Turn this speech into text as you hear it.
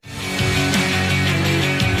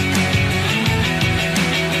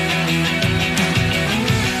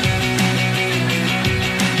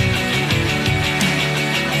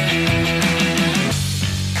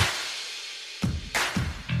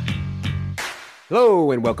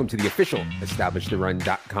Hello and welcome to the official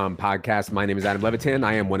EstablishTheRun.com podcast. My name is Adam Levitan.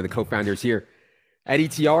 I am one of the co-founders here at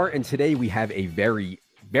ETR, and today we have a very,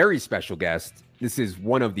 very special guest. This is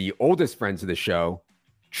one of the oldest friends of the show,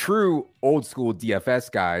 true old school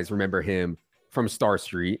DFS guys. Remember him from Star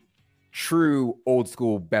Street. True old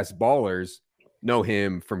school best ballers know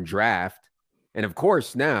him from Draft. And of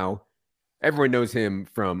course, now everyone knows him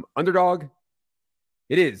from Underdog.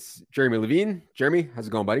 It is Jeremy Levine. Jeremy, how's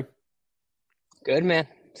it going, buddy? Good, man.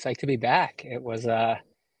 Psyched to be back. It was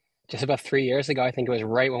just about 3 years ago. I think it was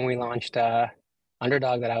right when we launched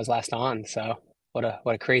Underdog that I was last on. So what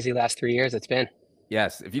a crazy last 3 years it's been.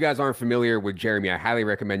 Yes. If you guys aren't familiar with Jeremy, I highly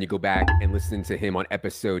recommend you go back and listen to him on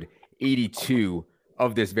episode 82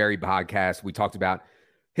 of this very podcast. We talked about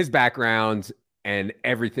his background and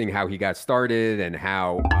everything, how he got started and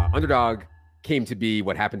how Underdog came to be,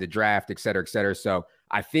 what happened to Draft, et cetera, et cetera. So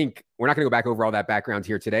I think we're not going to go back over all that background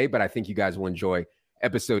here today, but I think you guys will enjoy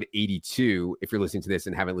episode 82 if you're listening to this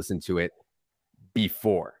and haven't listened to it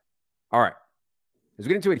before. All right. As we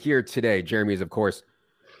get into it here today, Jeremy is, of course,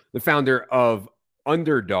 the founder of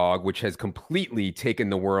Underdog, which has completely taken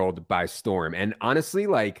the world by storm. And honestly,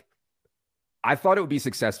 I thought it would be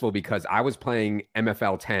successful because I was playing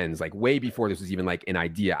MFL 10s, way before this was even an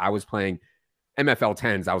idea. I was playing MFL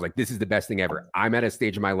 10s. I was like, this is the best thing ever. I'm at a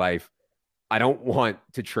stage of my life. I don't want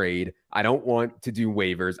to trade. I don't want to do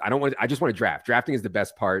waivers. I just want to draft. Drafting is the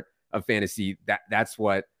best part of fantasy. That's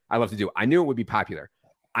what I love to do. I knew it would be popular.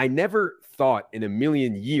 I never thought in a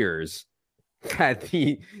million years that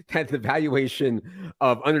the valuation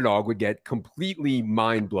of Underdog would get completely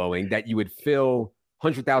mind-blowing, that you would fill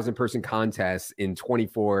 100,000 person contests in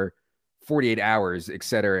 24, 48 hours, et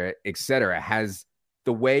cetera, et cetera. Has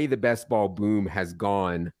the way the best ball boom has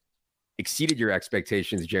gone exceeded your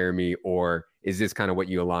expectations, Jeremy, or is this kind of what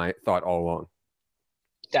you thought all along?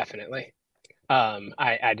 Definitely.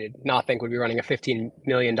 I did not think we'd be running a $15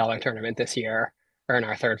 million tournament this year or in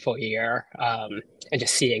our third full year. And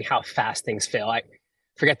just seeing how fast things fill. I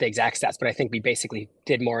forget the exact stats, but I think we basically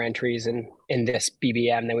did more entries in this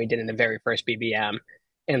BBM than we did in the very first BBM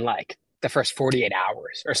in the first 48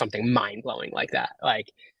 hours or something mind-blowing like that.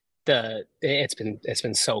 It's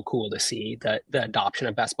been so cool to see the adoption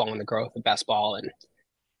of best ball and the growth of best ball, and I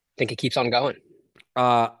think it keeps on going.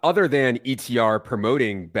 Other than ETR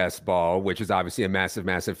promoting best ball, which is obviously a massive,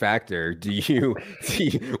 massive factor,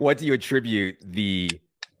 what do you attribute the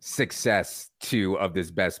success to of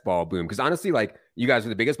this best ball boom? Because honestly, you guys are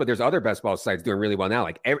the biggest, but there's other best ball sites doing really well now.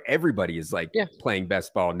 Everybody is playing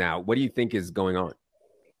best ball now. What do you think is going on?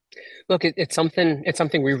 Look, it's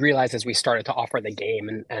something we realized as we started to offer the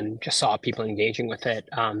game and just saw people engaging with it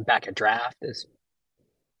back at Draft.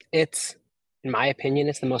 It's, in my opinion,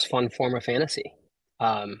 it's the most fun form of fantasy.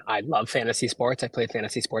 I love fantasy sports. I played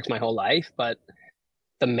fantasy sports my whole life, but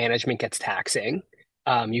the management gets taxing.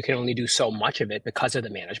 You can only do so much of it because of the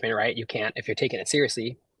management, right? You can't, if you're taking it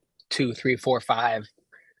seriously, 2, 3, 4, 5,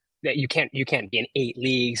 that you can't be in 8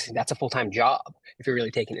 leagues. That's a full-time job if you're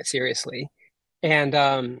really taking it seriously. And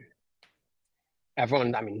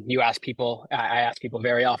everyone, you ask people, I ask people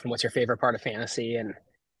very often, what's your favorite part of fantasy? And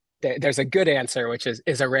there's a good answer, which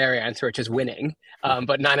is a rare answer, which is winning.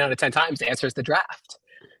 But 9 out of 10 times the answer is the draft,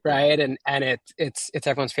 right? And it's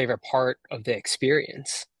everyone's favorite part of the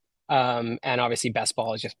experience. And obviously best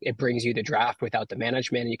ball is it brings you the draft without the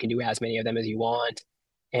management. You can do as many of them as you want.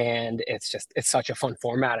 And it's such a fun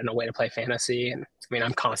format and a way to play fantasy. And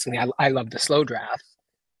I love the slow draft,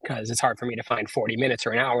 because it's hard for me to find 40 minutes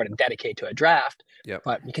or an hour to dedicate to a draft. Yep.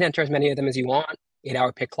 But you can enter as many of them as you want.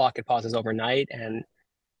 8-hour pick clock, it pauses overnight. And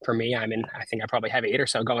for me, I think I probably have 8 or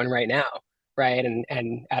so going right now, right?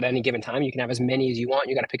 And at any given time, you can have as many as you want.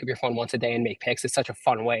 You got to pick up your phone once a day and make picks. It's such a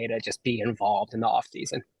fun way to just be involved in the off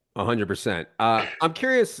season. 100%. I'm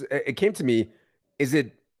curious, it came to me, is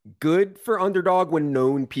it good for Underdog when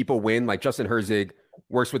known people win? Like Justin Herzig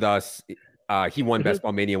works with us. He won Best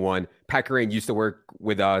Ball Mania 1. Pat Kerrane used to work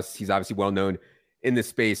with us. He's obviously well known in this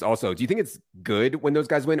space also. Do you think it's good when those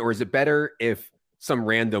guys win, or is it better if some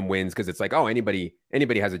random wins because it's anybody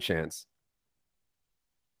has a chance?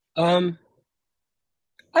 I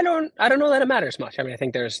don't know that it matters much. I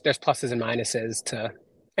think there's pluses and minuses to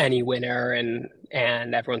any winner, and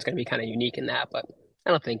everyone's going to be kind of unique in that, but I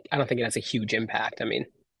don't think it has a huge impact.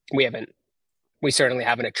 We certainly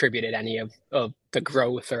haven't attributed any of the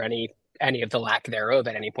growth or any of the lack thereof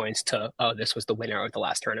at any points to, this was the winner of the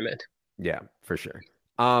last tournament. Yeah, for sure.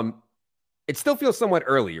 It still feels somewhat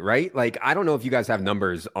early, right? I don't know if you guys have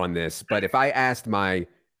numbers on this, but if I asked my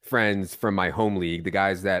friends from my home league, the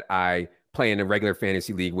guys that I play in a regular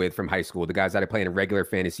fantasy league with from high school, the guys that I play in a regular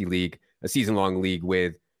fantasy league, a season-long league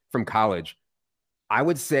with from college, I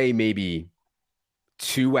would say maybe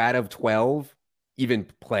 2 out of 12 even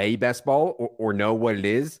play best ball or know what it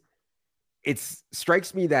is. It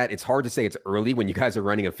strikes me that it's hard to say it's early when you guys are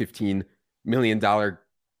running a $15 million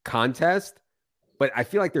contest, but I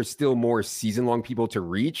feel like there's still more season long people to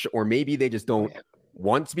reach, or maybe they just Oh don't yeah,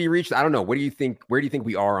 want to be reached. I don't know. What do you think? Where do you think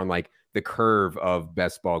we are on like the curve of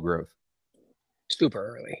best ball growth?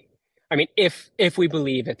 super early. I mean, if we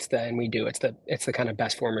believe it's the and we do, it's the kind of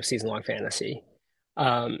best form of season long fantasy.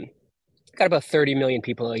 Um, got about 30 million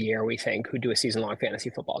people a year, we think, who do a season long fantasy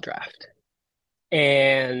football draft.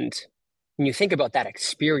 And when you think about that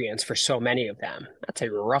experience for so many of them, I'd say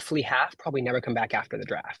roughly half probably never come back after the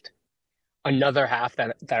draft. Another half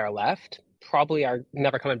that are left probably are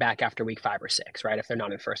never coming back after week 5 or 6, right? If they're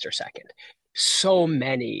not in first or second. So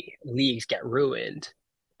many leagues get ruined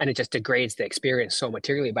and it just degrades the experience so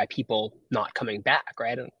materially by people not coming back,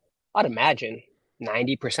 right? And I'd imagine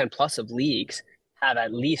 90% plus of leagues have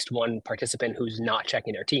at least one participant who's not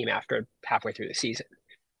checking their team after halfway through the season.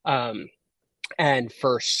 Um, and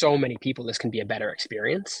for so many people, this can be a better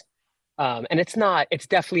experience. And it's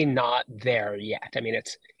definitely not there yet. I mean,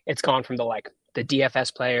 it's gone from the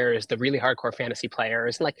DFS players, the really hardcore fantasy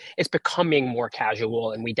players, and like it's becoming more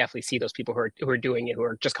casual. And we definitely see those people who are doing it, who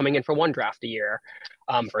are just coming in for one draft a year,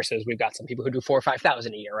 versus we've got some people who do 4 or 5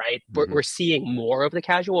 thousand a year, right? Mm-hmm. We're seeing more of the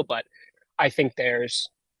casual, but I think there's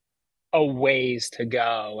a ways to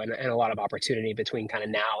go and a lot of opportunity between kind of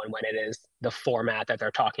now and when it is the format that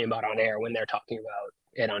they're talking about on air, when they're talking about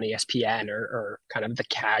it on ESPN, or kind of the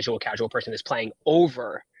casual person is playing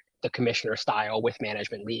over the commissioner style with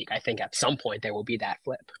management league. I think at some point there will be that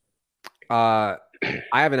flip. Uh,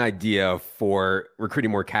 I have an idea for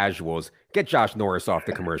recruiting more casuals. Get Josh Norris off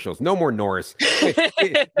the commercials. No more Norris.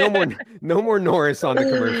 No more Norris on the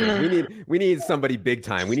commercials. We need somebody big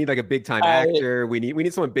time. We need like a big time I actor. We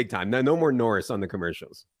need someone big time. No more Norris on the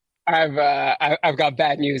commercials. I've got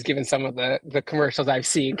bad news given some of the commercials I've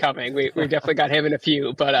seen coming. We've definitely got him in a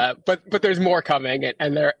few, but there's more coming,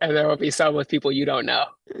 and there will be some with people you don't know,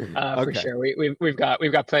 for Okay, sure. We've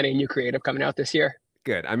got plenty of new creative coming out this year.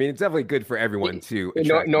 good. I mean, it's definitely good for everyone to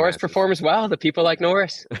attract the Norris masses. performs well. The people like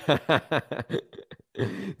Norris.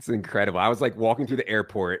 It's incredible. I was like walking through the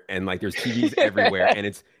airport and like there's TVs everywhere and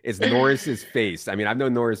it's Norris's face. I mean, I've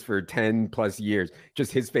known Norris for 10 plus years.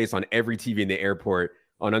 Just his face on every TV in the airport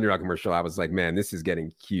on Underdog commercial. I was like, man, this is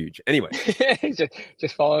getting huge. Anyways,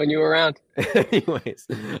 just following you around. anyways.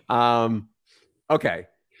 Um, okay.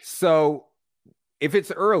 So if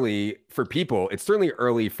it's early for people, it's certainly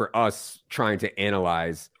early for us trying to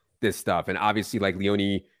analyze this stuff. And obviously, like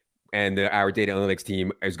Leone and our data analytics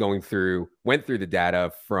team went through the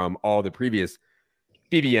data from all the previous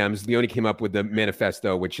BBMs. Leone came up with the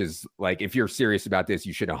manifesto, which is like, if you're serious about this,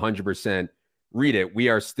 you should 100% read it. We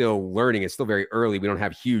are still learning. It's still very early. We don't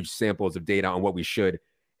have huge samples of data on what we should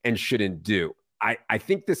and shouldn't do. I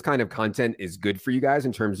think this kind of content is good for you guys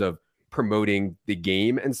in terms of promoting the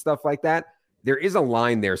game and stuff like that. There is a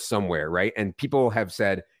line there somewhere, right? And people have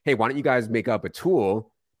said, hey, why don't you guys make up a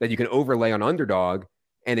tool that you can overlay on Underdog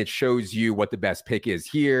and it shows you what the best pick is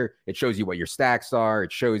here. It shows you what your stacks are.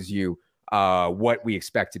 It shows you what we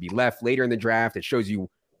expect to be left later in the draft. It shows you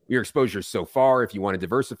your exposure so far if you want to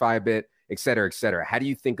diversify a bit, et cetera, et cetera. How do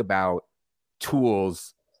you think about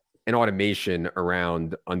tools and automation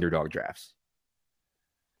around Underdog drafts?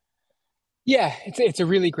 Yeah, it's a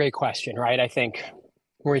really great question, right? I think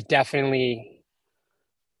we're definitely.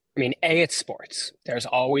 I mean, it's sports. There's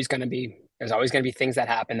always going to be things that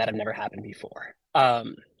happen that have never happened before.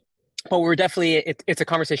 But we're definitely it's a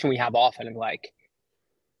conversation we have often of like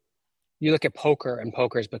you look at poker and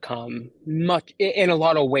poker's become much in a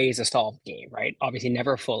lot of ways a solved game, right? Obviously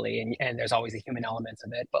never fully, and there's always the human elements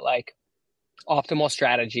of it, but like optimal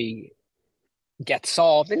strategy gets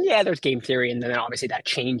solved, and yeah, there's game theory, and then obviously that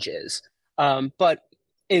changes. But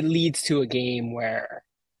it leads to a game where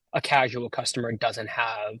a casual customer doesn't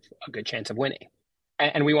have a good chance of winning,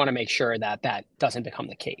 and we want to make sure that that doesn't become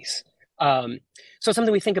the case. Um, so it's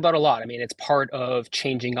something we think about a lot. I mean, it's part of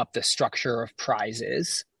changing up the structure of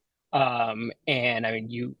prizes. And I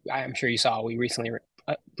mean, I'm sure you saw we recently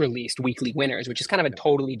released weekly winners, which is kind of a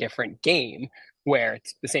totally different game where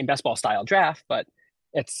it's the same best ball style draft, but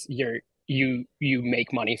it's you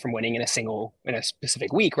make money from winning in a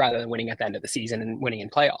specific week rather than winning at the end of the season and winning in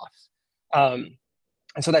playoffs. Um,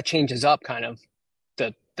 and so that changes up kind of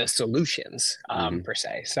the solutions, Mm-hmm. per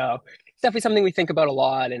se. So it's definitely something we think about a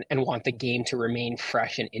lot, and want the game to remain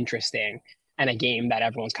fresh and interesting, and a game that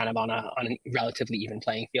everyone's kind of on a relatively even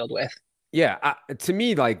playing field with. Yeah, to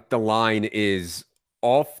me, like the line is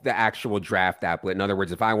off the actual draft applet. In other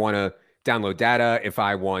words, if I want to download data, if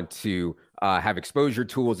I want to have exposure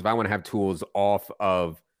tools, if I want to have tools off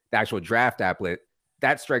of the actual draft applet,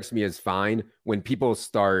 that strikes me as fine. When people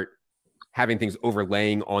start having things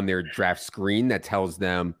overlaying on their draft screen that tells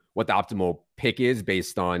them what the optimal pick is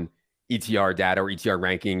based on ETR data or ETR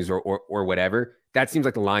rankings or whatever, that seems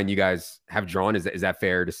like the line you guys have drawn. Is that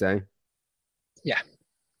fair to say? Yeah,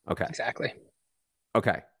 Okay. exactly.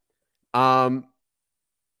 Okay. Um,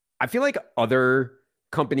 I feel like other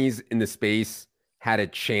companies in the space had a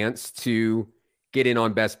chance to get in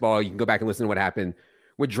on best ball. You can go back and listen to what happened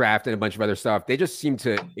with draft and a bunch of other stuff. They just seem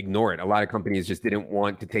to ignore it. A lot of companies just didn't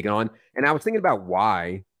want to take it on. And I was thinking about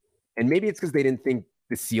why. And maybe it's because they didn't think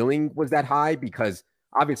the ceiling was that high, because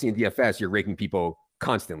obviously in DFS, you're raking people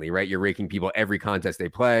constantly, right? You're raking people every contest they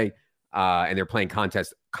play, and they're playing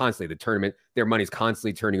contests constantly. The tournament, their money's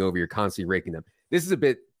constantly turning over. You're constantly raking them. This is a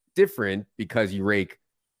bit different because you rake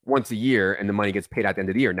once a year and the money gets paid at the end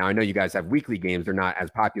of the year. Now, I know you guys have weekly games. They're not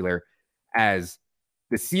as popular as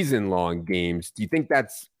the season long games. Do you think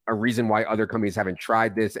that's a reason why other companies haven't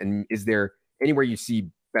tried this? And is there anywhere you see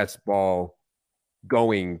best ball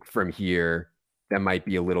going from here that might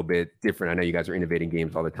be a little bit different? I know you guys are innovating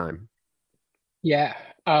games all the time. Yeah.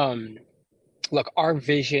 Look, our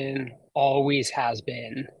vision always has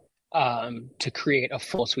been to create a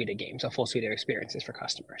full suite of games, a full suite of experiences for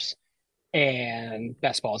customers. And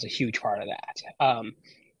best ball is a huge part of that.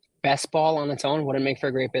 Best ball on its own wouldn't make for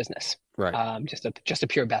a great business. Right. Just a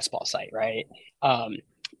pure best ball site, right?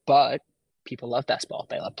 But people love best ball.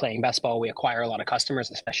 They love playing best ball. We acquire a lot of customers,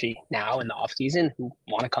 especially now in the off season, who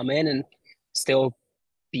want to come in and still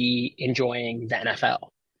be enjoying the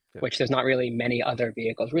NFL, Yeah. which there's not really many other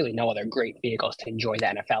vehicles, really no other great vehicles to enjoy the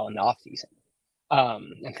NFL in the off season,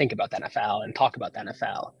 and think about the NFL and talk about the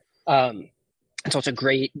NFL. And so it's a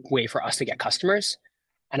great way for us to get customers,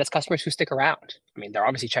 and it's customers who stick around. I mean, they're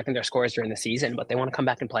obviously checking their scores during the season, but they want to come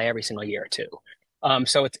back and play every single year too.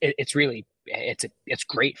 So it's really it's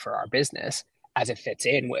great for our business as it fits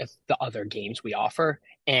in with the other games we offer,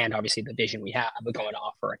 and obviously the vision we have of going to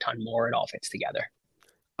offer a ton more. It all fits together.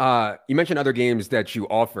 You mentioned other games that you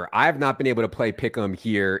offer. I have not been able to play Pick'em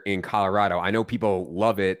here in Colorado. I know people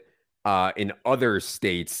love it in other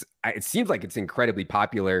states. It seems like it's incredibly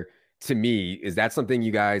popular to me. Is that something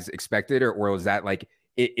you guys expected, or was that like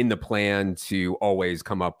in the plan to always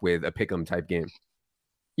come up with a Pick'em type game?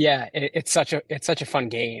 Yeah, it's such a fun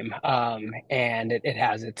game, and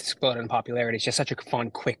it's exploded in popularity. It's just such a fun,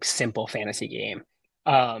 quick, simple fantasy game.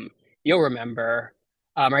 You'll remember,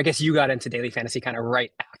 or I guess you got into daily fantasy kind of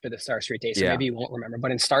right after the Star Street days, so Yeah. maybe you won't remember. But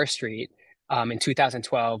in Star Street, in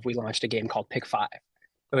 2012, we launched a game called Pick Five.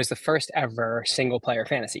 It was the first ever single player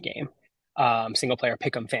fantasy game, single player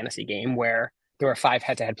pick'em fantasy game where there were five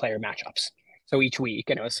head-to-head player matchups. So each week,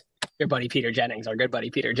 and it was your buddy Peter Jennings, our good buddy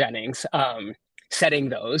Peter Jennings, setting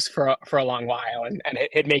those for a long while, and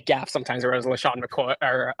it'd make gaffes sometimes. There was LaShawn McCoy,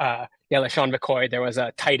 or LaShawn McCoy. There was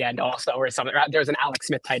a tight end also, or something. There was an Alex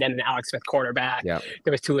Smith tight end and an Alex Smith quarterback. Yeah.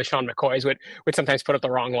 There was two LaShawn McCoys. Would sometimes put up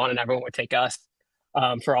the wrong one, and everyone would take us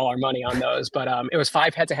for all our money on those. But it was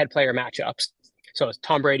five head-to-head player matchups. So it's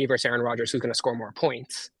Tom Brady versus Aaron Rodgers, who's going to score more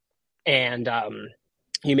points, and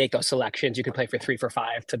you make those selections. You can play for 3 for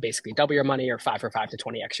 5 to basically double your money, or 5 for 5 to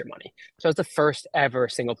 20x your money. So it's the first ever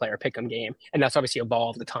single player pick'em game, and that's obviously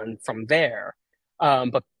evolved a ton from there.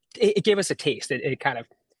 But it gave us a taste. It kind of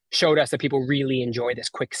showed us that people really enjoy this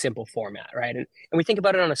quick, simple format, right? And we think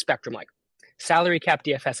about it on a spectrum. Like salary cap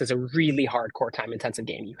DFS is a really hardcore, time intensive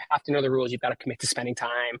game. You have to know the rules. You've got to commit to spending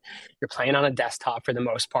time. You're playing on a desktop for the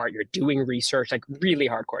most part. You're doing research, like really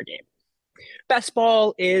hardcore game. Best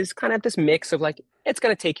ball is kind of this mix of like, it's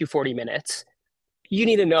going to take you 40 minutes. You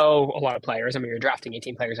need to know a lot of players. I mean, you're drafting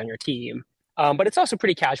 18 players on your team. But it's also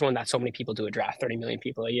pretty casual in that so many people do a draft. 30 million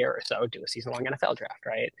people a year or so do a season-long NFL draft,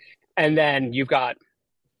 right? And then you've got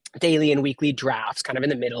daily and weekly drafts kind of in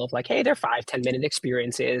the middle of like, hey, they're 5-10 minute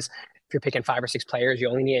experiences. If you're picking 5 or 6 players, you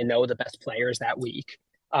only need to know the best players that week.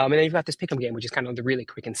 And then you've got this pick'em game, which is kind of the really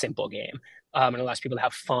quick and simple game. And allows people to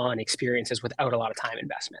have fun experiences without a lot of time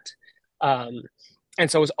investment. And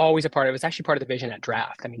so it was always a part of it. It's actually part of the vision at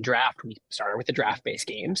draft. I mean, draft, we started with the draft based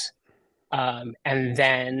games. And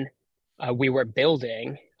then we were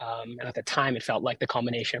building, and at the time it felt like the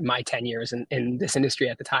culmination of my 10 years in this industry.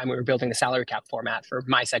 At the time, we were building the salary cap format for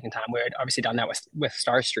my second time. We had obviously done that with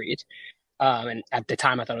Star Street. And at the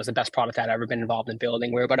time, I thought it was the best product I'd ever been involved in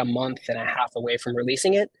building. We were about a month and a half away from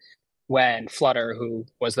releasing it when Flutter, who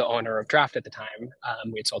was the owner of Draft at the time,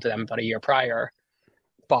 we had sold to them about a year prior,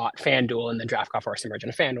 bought FanDuel, and then Draft got forced to merge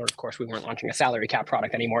into FanDuel. Of course, we weren't launching a salary cap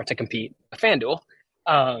product anymore to compete with FanDuel.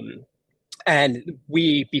 And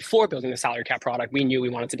before building the salary cap product, we knew we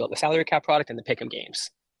wanted to build the salary cap product and the pick'em games.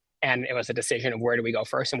 And it was a decision of where do we go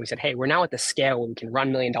first. And we said, hey, we're now at the scale where we can run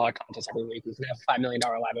 $1 million contests every week. We can have a $5 million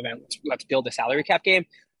live event. Let's build a salary cap game.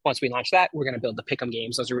 Once we launch that, we're going to build the pick'em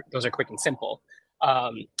games. Those are quick and simple.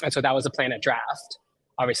 And so that was the plan at draft.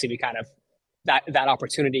 Obviously, we kind of that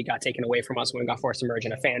opportunity got taken away from us when we got forced to merge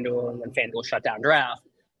into FanDuel, and then FanDuel shut down draft.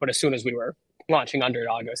 But as soon as we were launching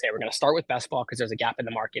Underdog, I was, hey, we're going to start with best ball because there's a gap in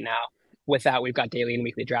the market now. With that, we've got daily and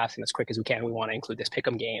weekly drafts, and as quick as we can, we want to include this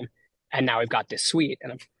pick'em game. And now we've got this suite,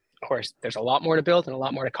 and of course, there's a lot more to build and a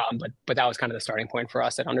lot more to come. But that was kind of the starting point for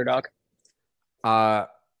us at Underdog.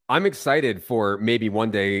 I'm excited for maybe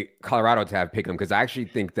one day Colorado to have pick'em because I actually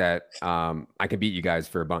think that I can beat you guys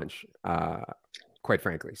for a bunch, quite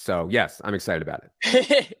frankly. So yes, I'm excited about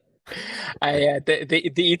it.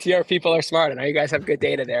 The ETR people are smart. I know you guys have good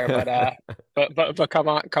data there, but come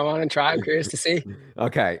on and try. I'm curious to see.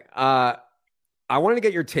 Okay. I wanted to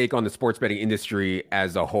get your take on the sports betting industry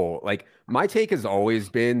as a whole. Like my take has always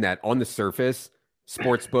been that on the surface,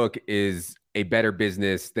 sportsbook is a better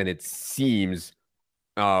business than it seems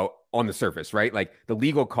on the surface, right? Like the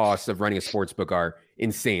legal costs of running a sportsbook are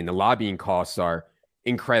insane. The lobbying costs are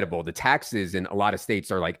incredible. The taxes in a lot of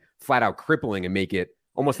states are like flat out crippling and make it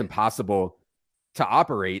almost impossible to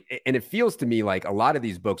operate. And it feels to me like a lot of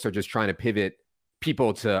these books are just trying to pivot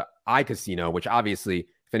people to iCasino, which obviously,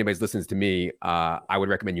 if anybody's listens to me, I would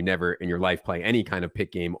recommend you never in your life play any kind of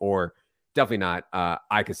pick game or definitely not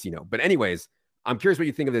iCasino. But anyways, I'm curious what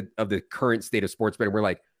you think of the current state of sports betting. We're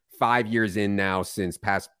like 5 years in now since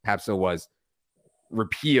PASPA was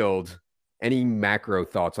repealed. Any macro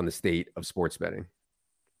thoughts on the state of sports betting?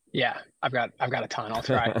 Yeah, I've got a ton. I'll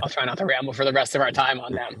try not to ramble for the rest of our time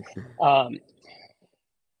on them.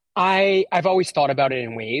 I've always thought about it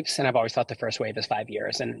in waves, and I've always thought the first wave is 5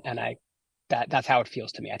 years, and that's how it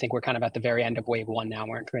feels to me. I think we're kind of at the very end of wave one now.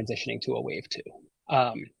 We're transitioning to a wave two.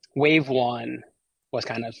 Wave one was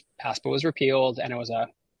kind of PASPA was repealed, and it was a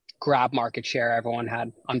grab market share. Everyone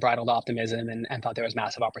had unbridled optimism and thought there was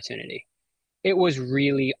massive opportunity. It was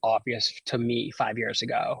really obvious to me 5 years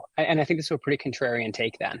ago, and I think this was a pretty contrarian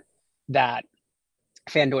take then, that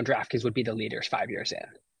FanDuel and DraftKings would be the leaders 5 years in.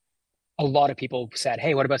 A lot of people said,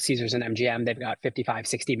 hey, what about Caesars and MGM? They've got 55,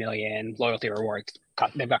 60 million loyalty rewards.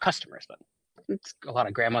 They've got customers, but it's a lot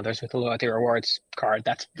of grandmothers with a loyalty rewards card.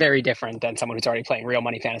 That's very different than someone who's already playing real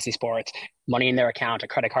money fantasy sports, money in their account, a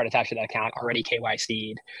credit card attached to that account, already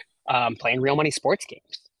KYC'd, playing real money sports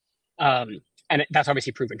games. And that's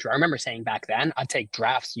obviously proven true. I remember saying back then, I'd take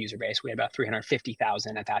Draft's user base. We had about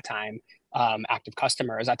 350,000 at that time active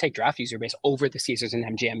customers. I'd take Draft user base over the Caesars and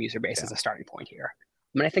MGM user base as a starting point here.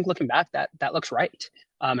 I mean, I think looking back, that looks right.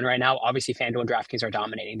 And right now, obviously, FanDuel and DraftKings are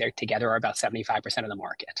dominating. They're together are about 75% of the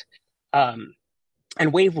market.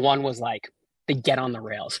 And wave one was like the get on the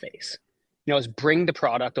rails phase. It was bring the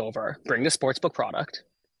product over, bring the sportsbook product,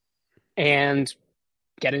 and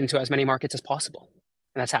get it into as many markets as possible.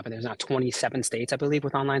 And that's happened. There's now 27 states, I believe,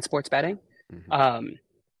 with online sports betting. Mm-hmm.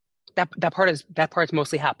 That part's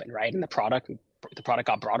mostly happened, right? And the product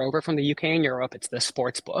got brought over from the UK and Europe. It's the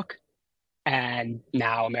sports book, and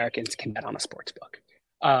now Americans can bet on a sports book.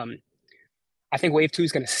 I think wave two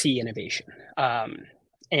is going to see innovation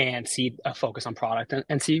and see a focus on product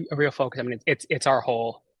and see a real focus. I mean, it's our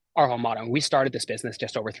whole motto. We started this business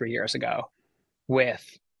just over 3 years ago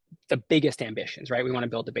with the biggest ambitions, right? We want to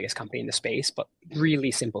build the biggest company in the space, but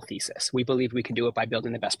really simple thesis. We believe we can do it by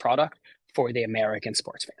building the best product for the American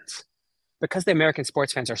sports fans. Because the American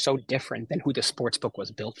sports fans are so different than who the sports book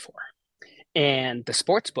was built for. And the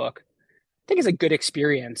sports book, I think, is a good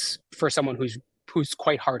experience for someone who's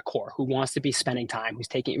quite hardcore, who wants to be spending time, who's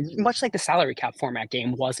taking, much like the salary cap format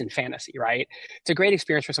game was in fantasy, right? It's a great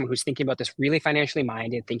experience for someone who's thinking about this really financially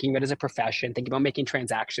minded, thinking of it as a profession, thinking about making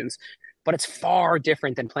transactions, but it's far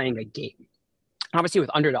different than playing a game. Obviously, with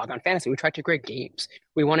Underdog on fantasy, we try to create games.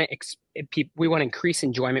 We want to increase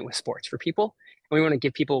enjoyment with sports for people, and we want to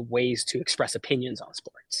give people ways to express opinions on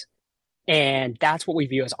sports. And that's what we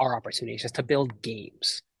view as our opportunities, is to build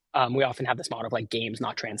games. We often have this model of like games,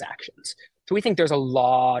 not transactions. So we think there's a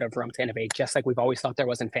lot of room to innovate, just like we've always thought there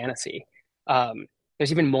was in fantasy.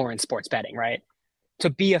 There's even more in sports betting, right? To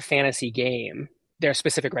be a fantasy game, there are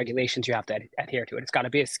specific regulations you have to adhere to it. It's got to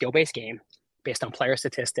be a skill-based game based on player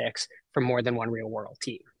statistics for more than one real-world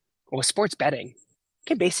team. Well, with sports betting, you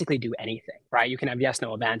can basically do anything, right? You can have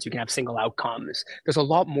yes/no events. You can have single outcomes. There's a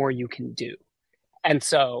lot more you can do. And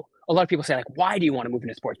so a lot of people say, like, why do you want to move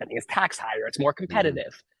into sports betting? It's tax higher. It's more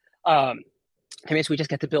competitive. I mean, so we just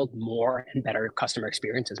get to build more and better customer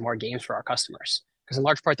experiences, more games for our customers. Because in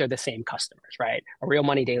large part, they're the same customers, right? A real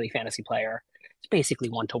money daily fantasy player is basically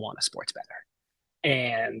one-to-one a sports bettor.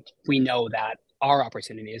 And we know that our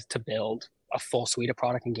opportunity is to build a full suite of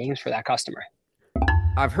product and games for that customer.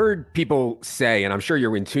 I've heard people say, and I'm sure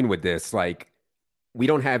you're in tune with this, like we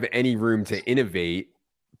don't have any room to innovate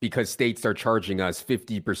because states are charging us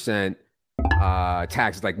 50%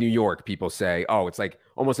 taxes. Like New York, people say, oh, it's like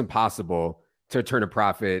almost impossible to turn a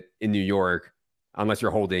profit in New York unless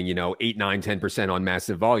you're holding, 8, 9, 10% on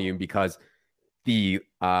massive volume because the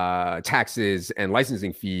taxes and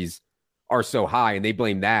licensing fees are so high, and they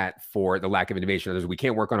blame that for the lack of innovation. Others, we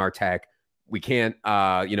can't work on our tech. We can't,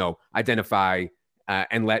 identify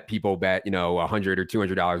and let people bet, $100 or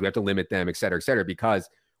 $200. We have to limit them, et cetera, because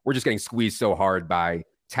we're just getting squeezed so hard by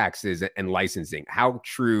taxes and licensing. How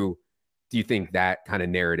true do you think that kind of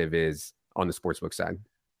narrative is on the sportsbook side?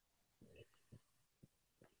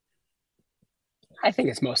 I think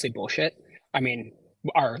it's mostly bullshit. I mean,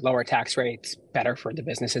 our lower tax rates better for the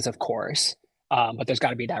businesses, of course, but there's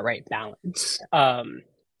got to be that right balance.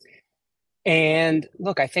 And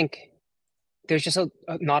look, I think there's just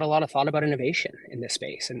not a lot of thought about innovation in this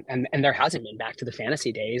space, and there hasn't been back to the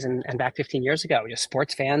fantasy days and back 15 years ago. Just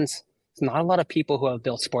sports fans, there's not a lot of people who have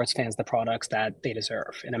built sports fans the products that they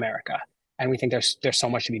deserve in America, and we think there's so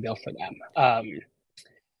much to be built for them.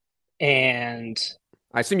 And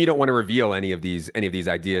I assume you don't want to reveal any of these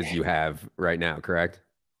ideas you have right now, correct?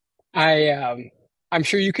 I'm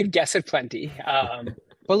sure you could guess it plenty.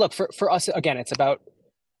 But look, for us again, it's about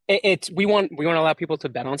we want to allow people to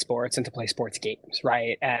bet on sports and to play sports games,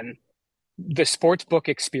 right? And the sports book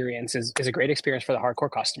experience is a great experience for the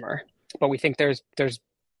hardcore customer, but we think there's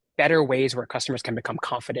better ways where customers can become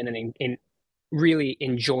confident and in really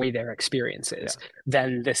enjoy their experiences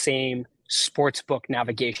than the same sports book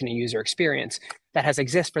navigation and user experience that has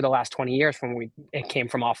existed for the last 20 years from it came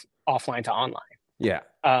from offline to online. Yeah.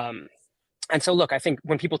 And so, look, I think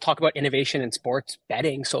when people talk about innovation in sports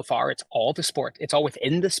betting so far, it's all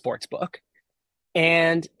within the sports book.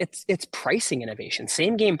 And it's pricing innovation.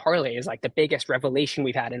 Same game parlay is like the biggest revelation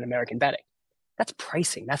we've had in American betting. That's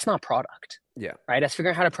pricing. That's not product. Yeah. Right. That's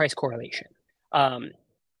figuring out how to price correlation.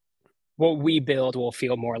 What we build will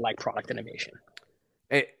feel more like product innovation.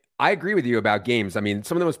 I agree with you about games. I mean,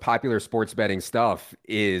 some of the most popular sports betting stuff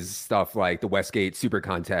is stuff like the Westgate Super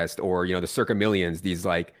Contest or, the Circa Millions, these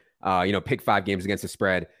like, pick 5 games against the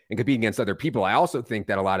spread and compete against other people. I also think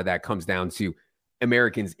that a lot of that comes down to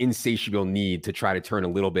Americans' insatiable need to try to turn a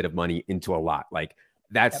little bit of money into a lot. Like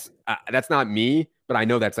that's not me, but I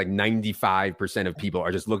know that's like 95% of people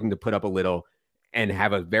are just looking to put up a little and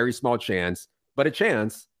have a very small chance, but a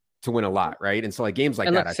chance to win a lot, right? And so like games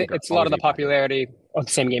like that, I think it's a lot of the popularity of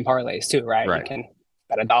the same game parlays too, right? You can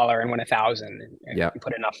bet $1 and win 1,000, and you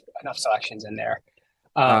put enough selections in there.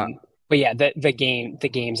 But yeah, the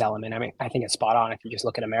games element. I mean, I think it's spot on. If you just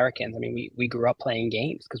look at Americans, I mean, we grew up playing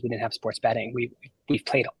games because we didn't have sports betting. We've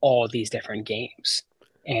played all these different games,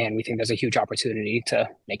 and we think there's a huge opportunity to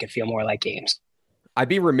make it feel more like games. I'd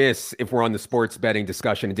be remiss if we're on the sports betting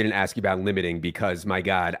discussion and didn't ask you about limiting because, my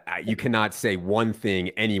God, you cannot say one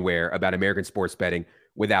thing anywhere about American sports betting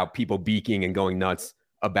without people beaking and going nuts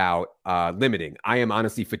about limiting. I am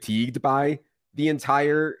honestly fatigued by the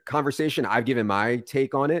entire conversation. I've given my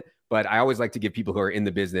take on it, but I always like to give people who are in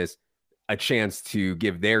the business a chance to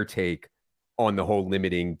give their take on the whole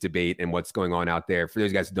limiting debate and what's going on out there. For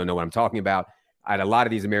those guys who don't know what I'm talking about, at a lot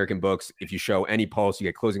of these American books, if you show any pulse, you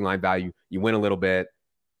get closing line value, you win a little bit,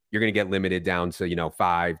 you're going to get limited down to, $5,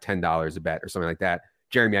 $10 a bet or something like that.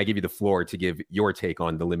 Jeremy, I give you the floor to give your take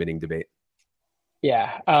on the limiting debate.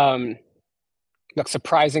 Yeah. Look,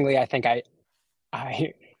 surprisingly, I think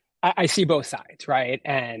I see both sides, right?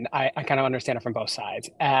 And I kind of understand it from both sides.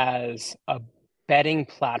 As a betting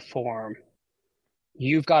platform,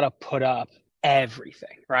 you've got to put up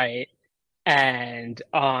everything, right? And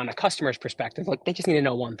on a customer's perspective, like they just need to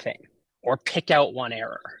know one thing or pick out one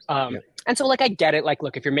error. And so like, I get it. Like,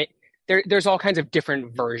 look, if you're there's all kinds of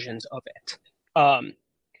different versions of it.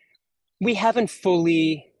 We haven't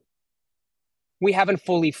fully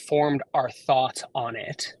formed our thoughts on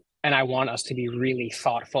it. And I want us to be really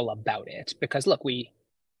thoughtful about it because look,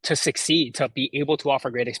 to succeed, to be able to offer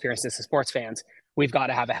great experiences to sports fans, we've got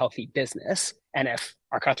to have a healthy business. And if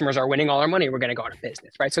our customers are winning all our money, we're going to go out of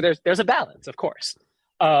business, right? So there's a balance, of course.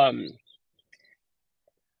 I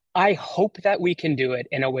hope that we can do it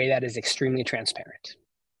in a way that is extremely transparent,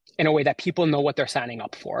 in a way that people know what they're signing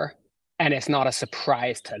up for, and it's not a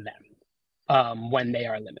surprise to them when they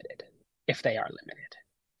are limited, if they are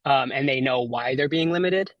limited, and they know why they're being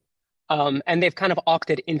limited. And they've kind of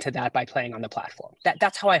opted into that by playing on the platform.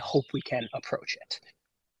 That's how I hope we can approach it.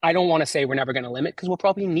 I don't want to say we're never going to limit because we'll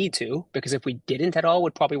probably need to, because if we didn't at all, we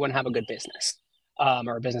probably wouldn't have a good business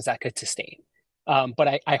or a business that could sustain.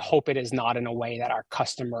 But I hope it is not in a way that our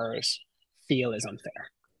customers feel is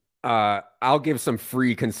unfair. I'll give some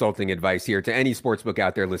free consulting advice here to any sportsbook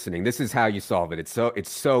out there listening. This is how you solve it.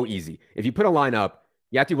 It's so easy. If you put a line up,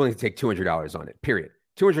 you have to be willing to take $200 on it. Period.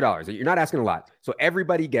 $200. You're not asking a lot. So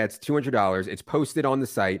everybody gets $200. It's posted on the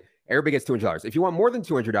site. Everybody gets $200. If you want more than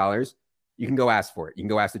 $200, you can go ask for it. You can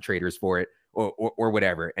go ask the traders for it or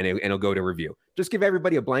whatever, and it'll go to review. Just give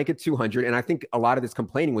everybody a blanket 200. And I think a lot of this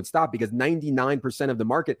complaining would stop because 99% of the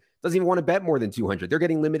market doesn't even want to bet more than 200. They're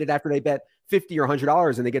getting limited after they bet $50 or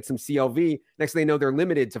 $100 and they get some CLV. Next thing they know, they're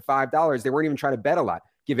limited to $5. They weren't even trying to bet a lot.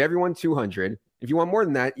 Give everyone 200. If you want more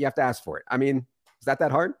than that, you have to ask for it. I mean, is that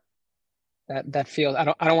hard? That feels, I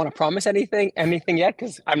don't want to promise anything yet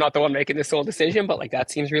because I'm not the one making this whole decision, but like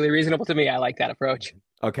that seems really reasonable to me. I like that approach.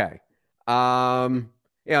 Okay.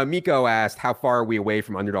 Yeah, Miko asked, how far are we away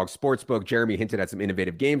from Underdog Sportsbook? Jeremy hinted at some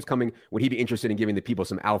innovative games coming. Would he be interested in giving the people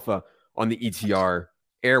some alpha on the ETR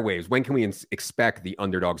airwaves? When can we expect the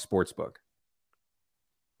Underdog Sportsbook?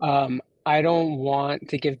 I don't want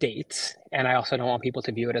to give dates, and I also don't want people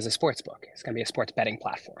to view it as a sports book. It's going to be a sports betting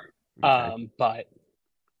platform. Okay. But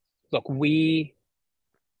look, we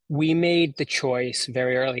made the choice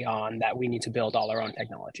very early on that we need to build all our own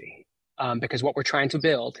technology. Because what we're trying to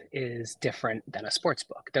build is different than a sports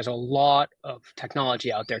book. There's a lot of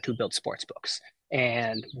technology out there to build sports books.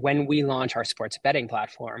 And when we launch our sports betting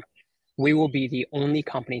platform, we will be the only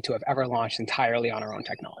company to have ever launched entirely on our own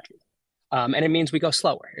technology. And it means we go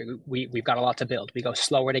slower. We've got a lot to build. We go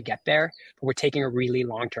slower to get there, but we're taking a really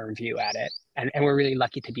long-term view at it. And we're really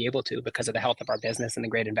lucky to be able to, because of the health of our business and the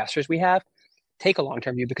great investors we have, take a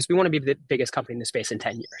long-term view because we want to be the biggest company in the space in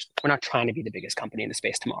 10 years. We're not trying to be the biggest company in the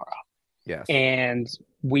space tomorrow. Yes. And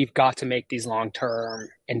we've got to make these long-term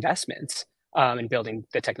investments, and building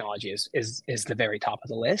the technology is the very top of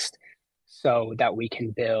the list so that we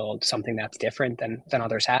can build something that's different than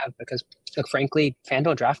others have. Because look, frankly,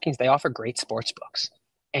 FanDuel and DraftKings, they offer great sports books.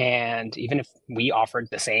 And even if we offered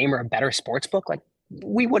the same or a better sports book, like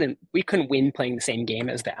we couldn't win playing the same game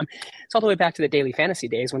as them. It's all the way back to the daily fantasy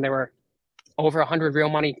days when there were over 100 real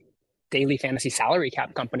money daily fantasy salary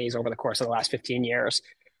cap companies over the course of the last 15 years.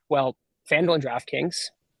 Well, FanDuel and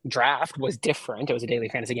DraftKings draft was different. It was a daily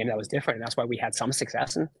fantasy game that was different, and that's why we had some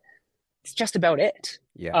success. And it's just about it.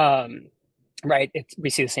 Yeah. Right.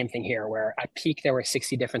 We see the same thing here, where at peak there were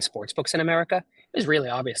 60 different sports books in America. It was really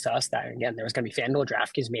obvious to us that again there was going to be FanDuel,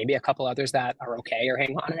 DraftKings, maybe a couple others that are okay or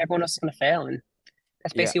hang on, and everyone else is going to fail. And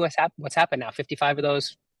that's basically what's happened now. 55 of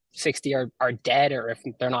those 60 are dead, or if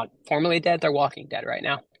they're not formally dead, they're walking dead right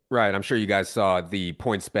now. Right. I'm sure you guys saw the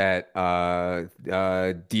PointsBet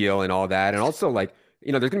deal and all that. And also, like,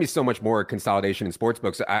 there's going to be so much more consolidation in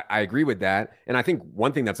sportsbooks. I agree with that. And I think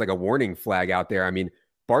one thing that's like a warning flag out there, I mean,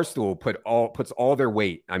 Barstool puts all their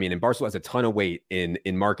weight. I mean, and Barstool has a ton of weight in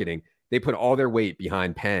marketing. They put all their weight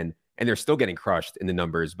behind Penn, and they're still getting crushed in the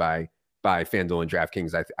numbers by FanDuel and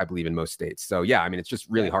DraftKings, I believe, in most states. So, yeah, I mean, it's just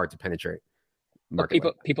really hard to penetrate.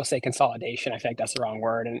 People say consolidation. I think that's the wrong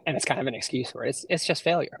word, and it's kind of an excuse for it. It's just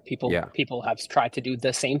failure. People have tried to do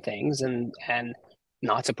the same things, and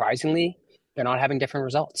not surprisingly, they're not having different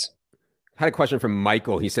results. I had a question from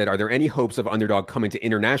Michael. He said, are there any hopes of Underdog coming to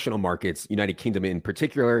international markets, United Kingdom in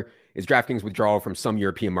particular? Is DraftKings withdrawal from some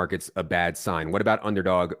European markets a bad sign? What about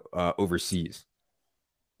Underdog overseas?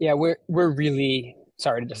 Yeah, we're really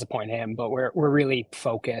sorry to disappoint him, but we're really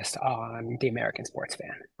focused on the American sports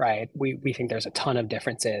fan, right? We think there's a ton of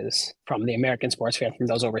differences from the American sports fan from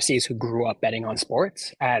those overseas who grew up betting on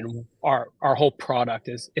sports, and our whole product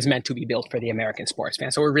is meant to be built for the American sports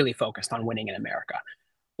fan. So we're really focused on winning in America.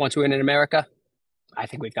 Once we win in America, I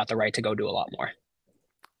think we've got the right to go do a lot more.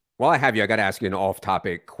 While I have you, I got to ask you an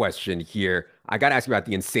off-topic question here. I got to ask you about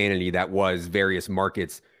the insanity that was various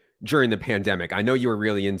markets during the pandemic. I know you were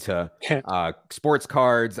really into sports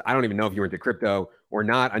cards. I don't even know if you were into crypto or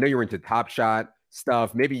not. I know you were into Top Shot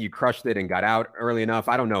stuff. Maybe you crushed it and got out early enough.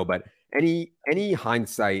 I don't know. But any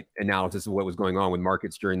hindsight analysis of what was going on with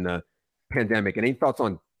markets during the pandemic, and any thoughts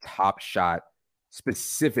on Top Shot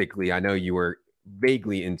specifically? I know you were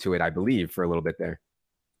vaguely into it, I believe, for a little bit there.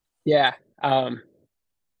 Yeah. That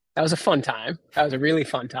was a fun time. That was a really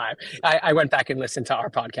fun time. I went back and listened to our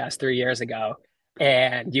podcast 3 years ago,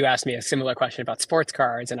 and you asked me a similar question about sports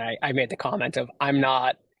cards, and I made the comment of I'm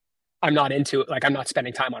not into it. Like, I'm not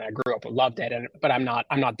spending time on it. I grew up and loved it, but I'm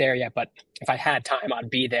not there yet. But if I had time, I'd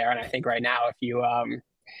be there. And I think right now, if you I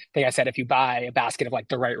think I said if you buy a basket of like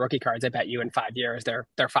the right rookie cards, I bet you in 5 years they're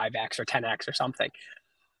 5x or 10x or something.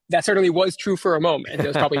 That certainly was true for a moment. It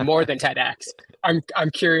was probably more than 10x. I'm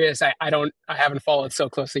curious. I haven't followed so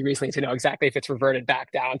closely recently to know exactly if it's reverted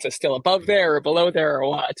back down to still above there or below there or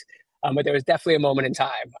what. But there was definitely a moment in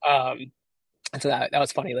time. And so that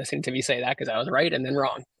was funny listening to me say that because I was right and then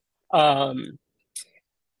wrong. Um,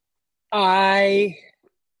 I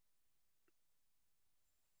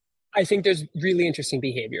I think there's really interesting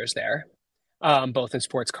behaviors there, both in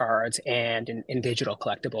sports cards and in digital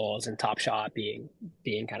collectibles, and Top Shot being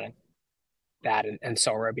kind of that, and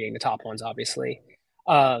Sora being the top ones, obviously.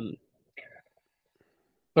 Um,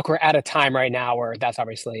 Look, we're at a time right now where that's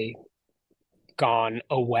obviously gone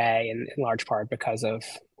away in large part because of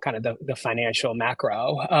kind of the financial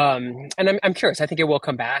macro. And I'm curious. I think it will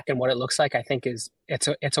come back, and what it looks like, I think, is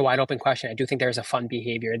it's a wide open question. I do think there's a fun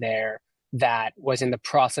behavior there that was in the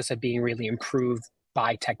process of being really improved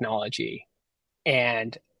by technology.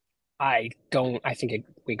 And I think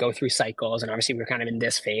we go through cycles, and obviously we're kind of in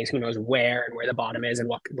this phase. Who knows where and where the bottom is and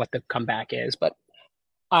what the comeback is. But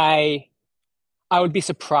I I would be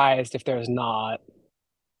surprised if there's not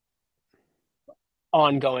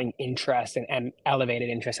ongoing interest and elevated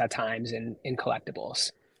interest at times in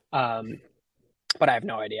collectibles. Um, but I have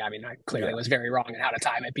no idea. I mean, I clearly Yeah. was very wrong in how to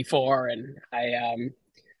time it before, and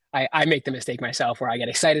I make the mistake myself where I get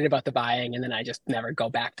excited about the buying and then I just never go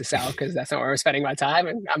back to sell because that's not where I'm spending my time.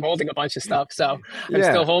 And I'm holding a bunch of stuff, so I'm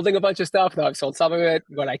still Yeah. holding a bunch of stuff. Though I've sold some of it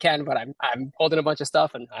when I can, but I'm holding a bunch of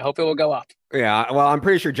stuff, and I hope it will go up. Yeah. Well, I'm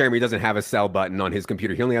pretty sure Jeremy doesn't have a sell button on his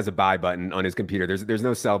computer. He only has a buy button on his computer. There's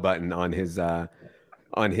no sell button on his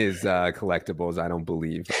collectibles, I don't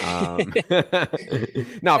believe.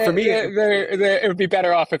 No, for me, It would be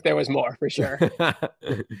better off if there was more, for sure.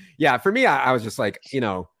 yeah, for me, I was just like,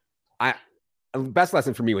 I best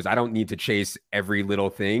lesson for me was I don't need to chase every little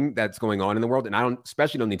thing that's going on in the world, and I don't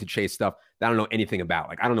especially don't need to chase stuff that I don't know anything about.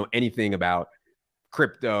 Like I don't know anything about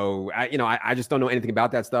crypto. I just don't know anything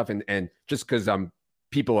about that stuff, and just because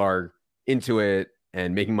people are into it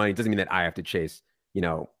and making money doesn't mean that I have to chase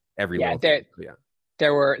every Yeah, little thing. Yeah.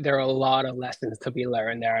 there were a lot of lessons to be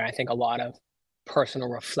learned there, and I think a lot of personal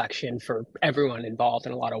reflection for everyone involved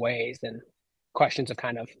in a lot of ways, and questions of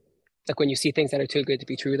kind of like when you see things that are too good to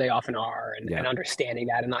be true, they often are, Yeah. and understanding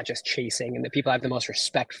that and not just chasing. And the people I have the most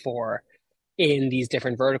respect for in these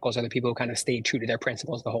different verticals are the people who kind of stayed true to their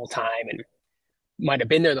principles the whole time and might have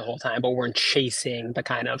been there the whole time, but weren't chasing the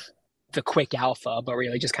kind of the quick alpha, but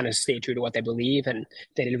really just kind of stayed true to what they believe. And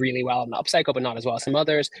they did really well in the up cycle, but not as well as some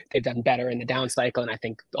others. They've done better in the down cycle. And I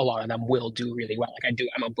think a lot of them will do really well. Like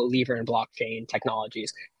I'm a believer in blockchain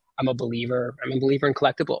technologies. I'm a believer in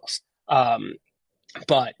collectibles.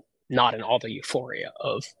 But not in all the euphoria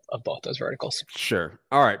of both those verticals. Sure.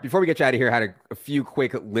 All right. Before we get you out of here, I had a few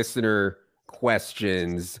quick listener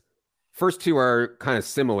questions. First two are kind of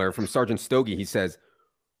similar. From Sergeant Stogie, he says,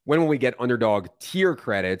 when will we get Underdog tier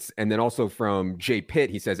credits? And then also from Jay Pitt,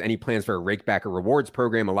 he says, any plans for a rakeback or rewards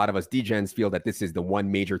program? A lot of us degens feel that this is the one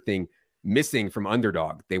major thing missing from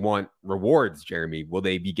Underdog. They want rewards, Jeremy. Will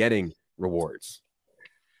they be getting rewards?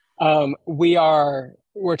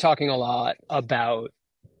 We're talking a lot about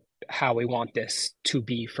how we want this to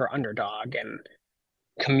be for Underdog and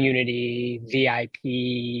community,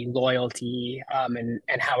 VIP, loyalty, and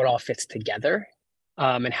how it all fits together,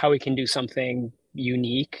 and how we can do something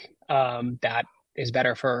unique, that is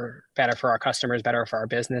better for our customers, better for our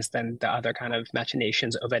business than the other kind of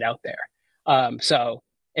machinations of it out there. So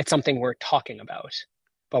it's something we're talking about,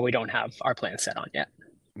 but we don't have our plan set on yet.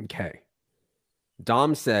 Okay.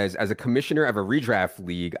 Dom says, as a commissioner of a redraft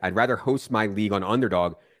league, I'd rather host my league on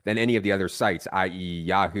Underdog than any of the other sites, i.e.,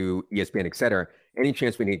 Yahoo, ESPN, etc. Any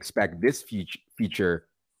chance we can expect this feature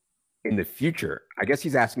in the future? I guess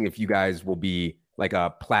he's asking if you guys will be like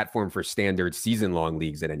a platform for standard season-long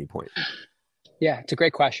leagues at any point. Yeah, it's a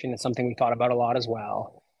great question. It's something we thought about a lot as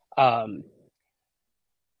well. Um,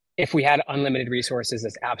 if we had unlimited resources,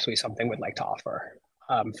 it's absolutely something we'd like to offer.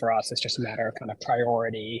 For us, it's just a matter of kind of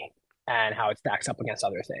priority and how it stacks up against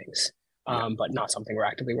other things, Yeah. but not something we're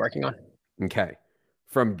actively working on. Okay.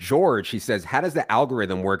 From George, he says, how does the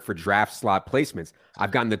algorithm work for draft slot placements?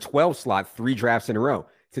 I've gotten the 12 slot 3 drafts in a row.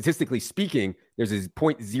 Statistically speaking, there's a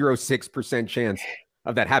 0.06% chance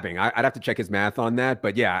of that happening. I'd have to check his math on that.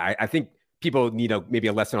 But yeah, I think people need maybe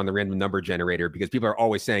a lesson on the random number generator because people are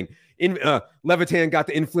always saying, Levitan got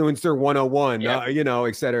the influencer 101, Yep.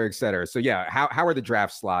 et cetera, et cetera. So yeah, how are the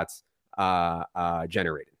draft slots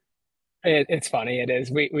generated? It's funny. It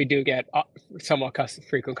is. We do get somewhat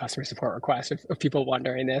frequent customer support requests of people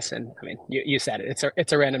wondering this. And I mean, you said it.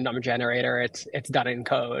 It's a random number generator. It's done in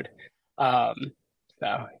code. Um,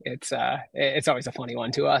 so it's always a funny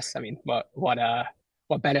one to us. I mean, what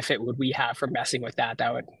benefit would we have from messing with that?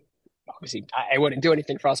 That would obviously I wouldn't do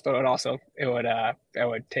anything for us, but it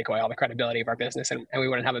would take away all the credibility of our business, and we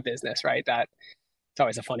wouldn't have a business, right? That it's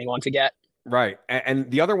always a funny one to get. Right.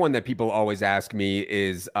 And the other one that people always ask me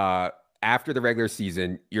is after the regular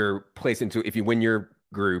season, you're placed into, if you win your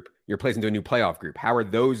group, you're placed into a new playoff group. How are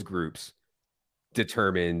those groups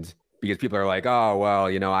determined? Because people are like, oh,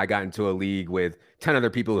 well, I got into a league with 10 other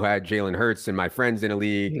people who had Jalen Hurts and my friends in a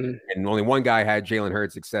league, and only one guy had Jalen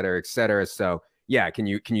Hurts, et cetera, et cetera. So yeah, can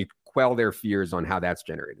you quell their fears on how that's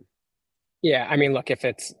generated? Yeah, I mean, look,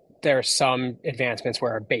 there are some advancements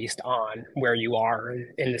where are based on where you are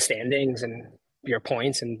in the standings and your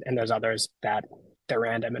points, and there's others that they're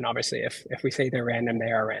random. And obviously, if we say they're random,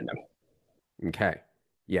 they are random. Okay.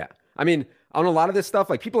 Yeah. I mean, on a lot of this stuff,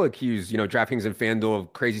 like people accuse, DraftKings and FanDuel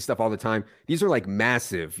of crazy stuff all the time. These are like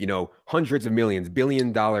massive, hundreds of millions,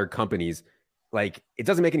 billion-dollar companies. Like it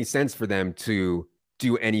doesn't make any sense for them to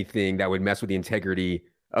do anything that would mess with the integrity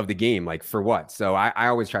of the game. Like for what? So I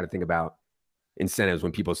always try to think about incentives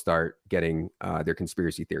when people start getting their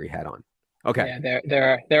conspiracy theory hat on. Okay. Yeah,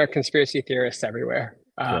 there are conspiracy theorists everywhere,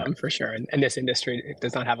 Correct. for sure. And this industry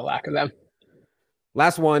does not have a lack of them.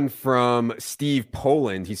 Last one from Steve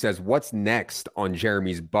Poland. He says, what's next on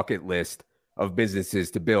Jeremy's bucket list of businesses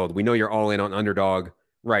to build? We know you're all in on Underdog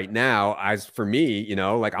right now. As for me,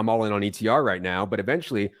 like I'm all in on ETR right now, but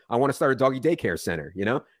eventually I want to start a doggy daycare center,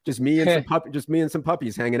 just me and some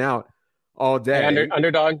puppies hanging out all day.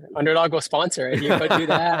 Underdog will sponsor it. You go do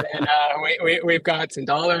that, and we've got some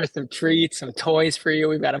dollars, some treats, some toys for you.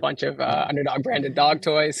 We've got a bunch of Underdog branded dog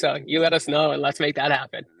toys. So you let us know, and let's make that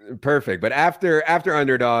happen. Perfect. But after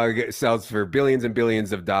Underdog sells for billions and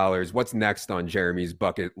billions of dollars, what's next on Jeremy's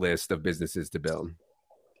bucket list of businesses to build?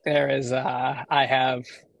 There is. I have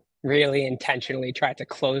really intentionally tried to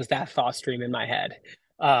close that thought stream in my head.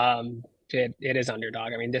 It is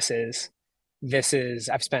Underdog. I mean, this is.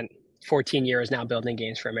 I've spent 14 years now building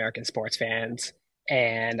games for American sports fans.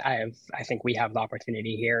 And I think we have the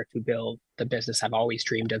opportunity here to build the business I've always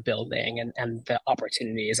dreamed of building. And the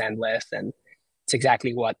opportunity is endless. And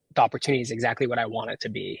the opportunity is exactly what I want it to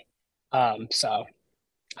be. So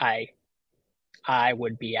I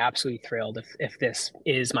would be absolutely thrilled if this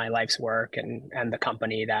is my life's work and the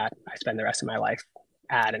company that I spend the rest of my life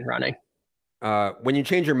at and running. When you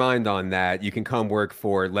change your mind on that, you can come work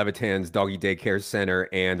for Levitan's Doggy Daycare Center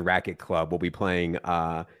and Racket Club. We'll be playing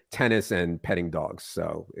tennis and petting dogs.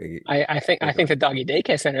 So I think the Doggy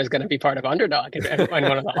Daycare Center is going to be part of Underdog and one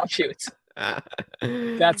of the offshoots.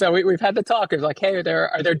 That's we've had the talk. It's like, hey, are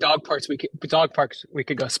there dog parks we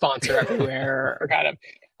could go sponsor everywhere, or kind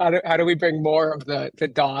of how do we bring more of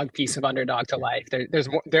the dog piece of Underdog to life?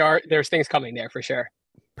 There's things coming there for sure.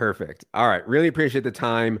 Perfect. All right, really appreciate the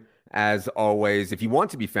time. As always, if you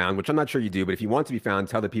want to be found, which I'm not sure you do, but if you want to be found,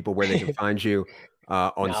 tell the people where they can find you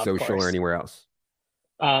on social or anywhere else.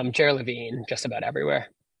 Jer Levine, just about everywhere.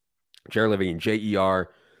 Jer Levine, Jer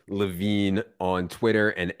Levine on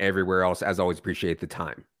Twitter and everywhere else. As always, appreciate the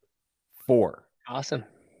time. Awesome.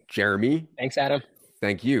 Jeremy. Thanks, Adam.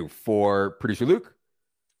 Thank you. For producer Luke.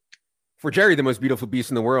 For Jerry, the most beautiful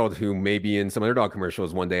beast in the world, who may be in some Underdog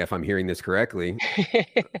commercials one day, if I'm hearing this correctly.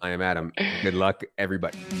 I am Adam. Good luck,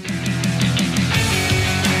 everybody.